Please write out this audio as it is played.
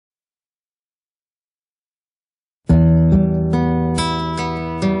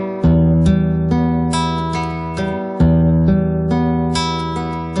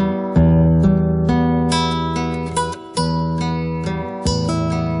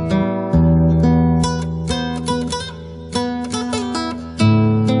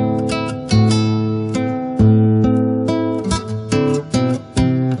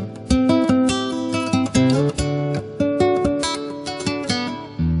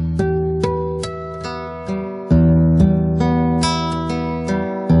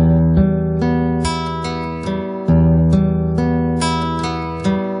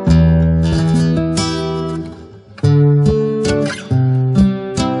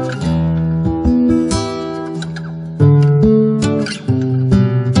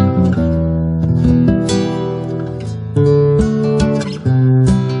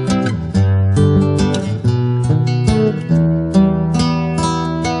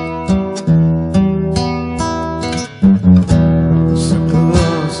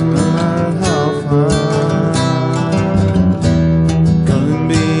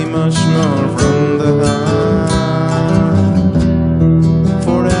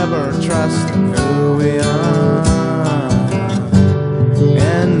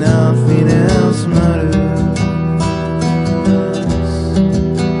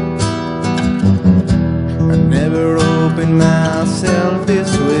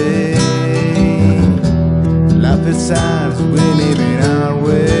besides we live in our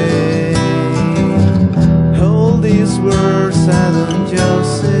way. All these words I don't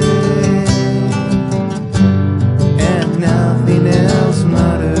just say, and nothing else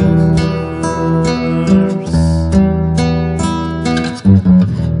matters.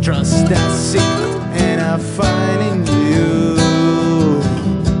 Trust that secret and I find in you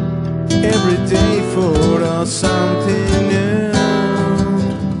every day for something new.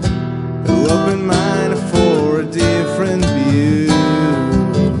 Open mind for a different view,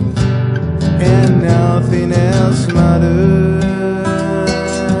 and nothing else matters.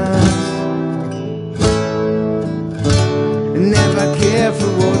 Never care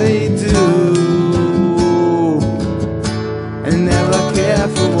for what they do, and never care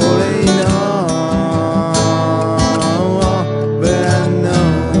for what they know. But I know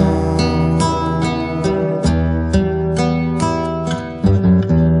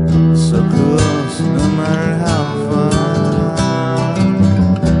so close, no matter how far,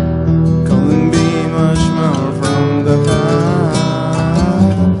 couldn't be much more from the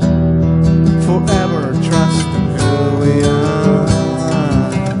heart. Forever trusting who we are,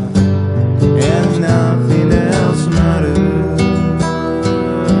 and nothing else matters.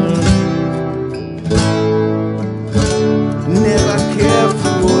 Never care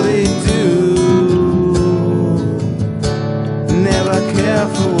for what they do, never care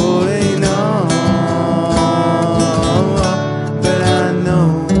for what they know. But I know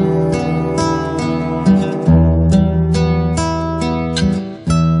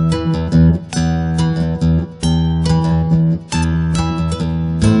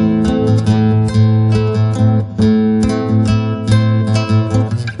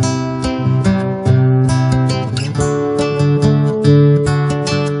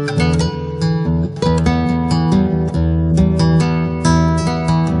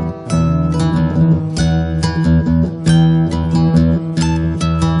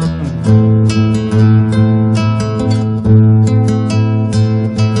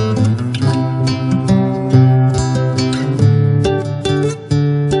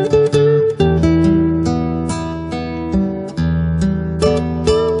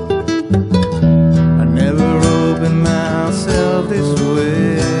I never opened myself this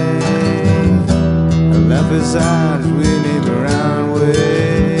way. Life is hard, we live around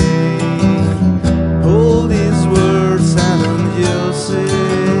way. All these words I don't just say,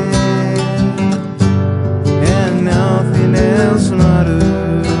 and nothing else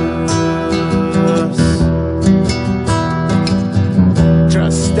matters.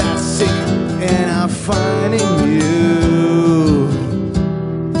 Trust that secret and I find in you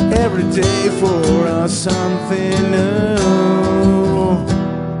every day for something new.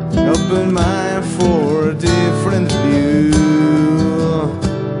 Open mind for a different view,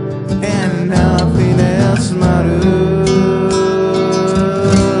 and nothing else matters.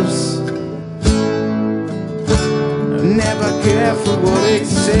 Never care for what they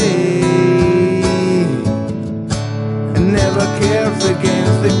say, and never care for the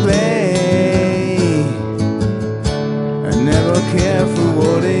games they play. I never care for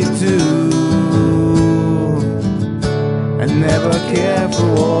what they do, I never care for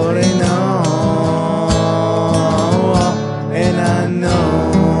what they know. And I know,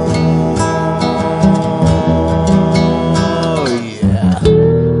 yeah.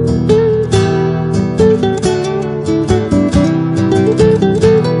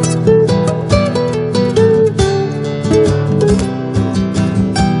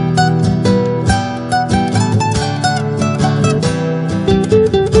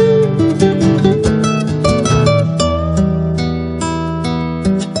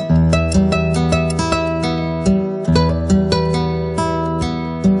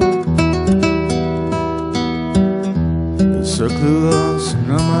 So close,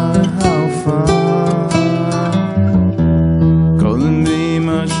 no matter how far, couldn't be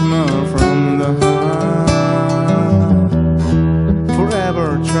much more from the heart. Forever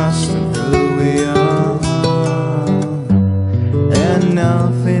trusting who we are, and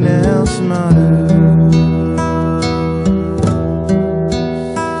nothing else matters.